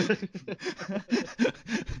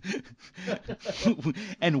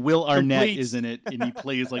 And Will Arnett is in it, and he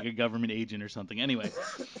plays like a government agent or something. Anyway,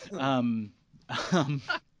 you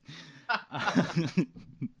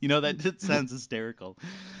know, that sounds hysterical.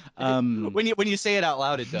 When you say it out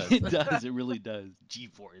loud, it does. It does. It really does.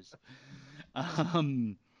 G-Force.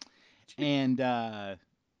 And now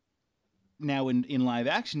in live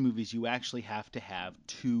action movies, you actually have to have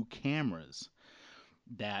two cameras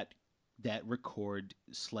that record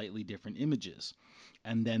slightly different images,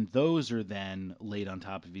 and then those are then laid on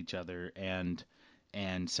top of each other and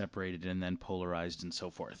separated and then polarized and so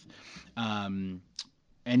forth. And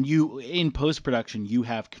you, in post-production, you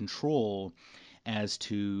have control as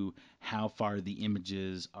to how far the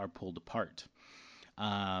images are pulled apart.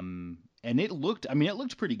 And it looked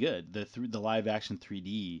pretty good. The live action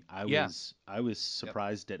 3D. I was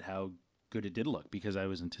surprised at how good it did look because I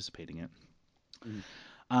was anticipating it.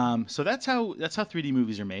 So that's how 3D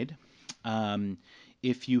movies are made.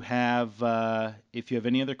 If you have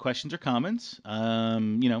any other questions or comments,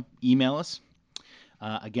 email us.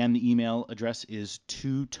 Again, the email address is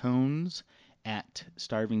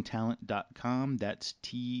twotones@starvingtalent.com. That's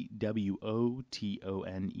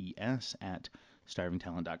TWOTONES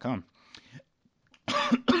 @starvingtalent.com.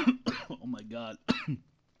 Oh my God.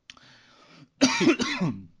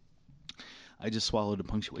 I just swallowed a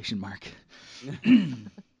punctuation mark.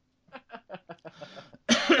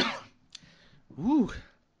 Ooh.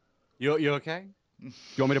 You okay? You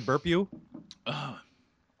want me to burp you?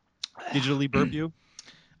 Digitally burp you?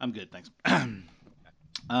 I'm good, thanks.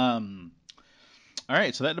 All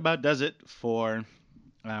right, so that about does it for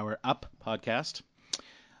our Up podcast.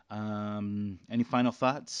 Any final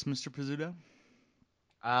thoughts, Mr. Pizzuto?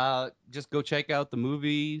 Just go check out the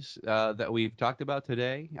movies that we've talked about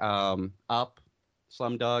today. Up,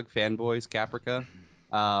 Slumdog, Fanboys, Caprica.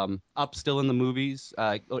 Up still in the movies.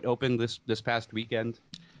 It opened this past weekend,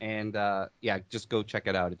 and just go check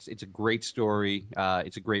it out. It's a great story.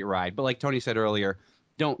 It's a great ride. But like Tony said earlier,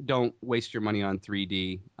 don't waste your money on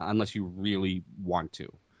 3D unless you really want to.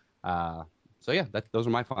 Those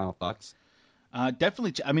are my final thoughts.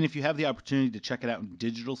 Definitely. I mean, if you have the opportunity to check it out in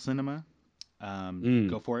digital cinema,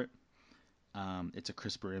 go for it. It's a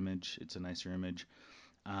crisper image. It's a nicer image.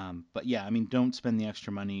 But yeah, I mean, don't spend the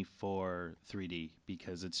extra money for 3D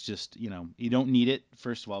because it's just, you don't need it,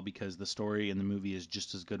 first of all, because the story in the movie is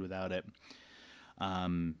just as good without it.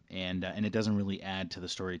 And it doesn't really add to the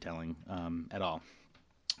storytelling at all.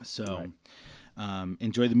 So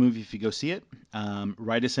enjoy the movie if you go see it.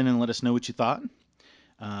 Write us in and let us know what you thought.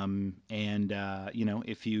 If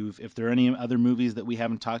there are any other movies that we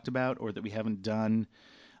haven't talked about or that we haven't done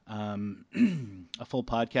a full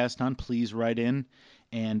podcast on, please write in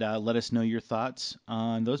and let us know your thoughts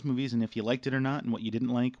on those movies and if you liked it or not and what you didn't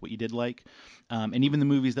like, what you did like, and even the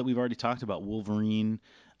movies that we've already talked about: Wolverine,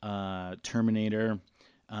 Terminator,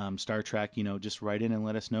 Star Trek, just write in and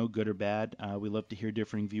let us know, good or bad. We love to hear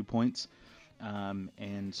differing viewpoints,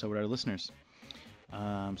 and so would our listeners.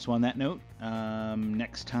 So on that note,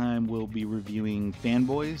 next time we'll be reviewing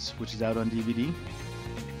Fanboys, which is out on DVD.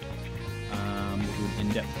 We'll do an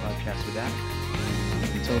in-depth podcast with that.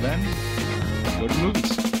 Until then, go to the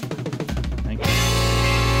movies.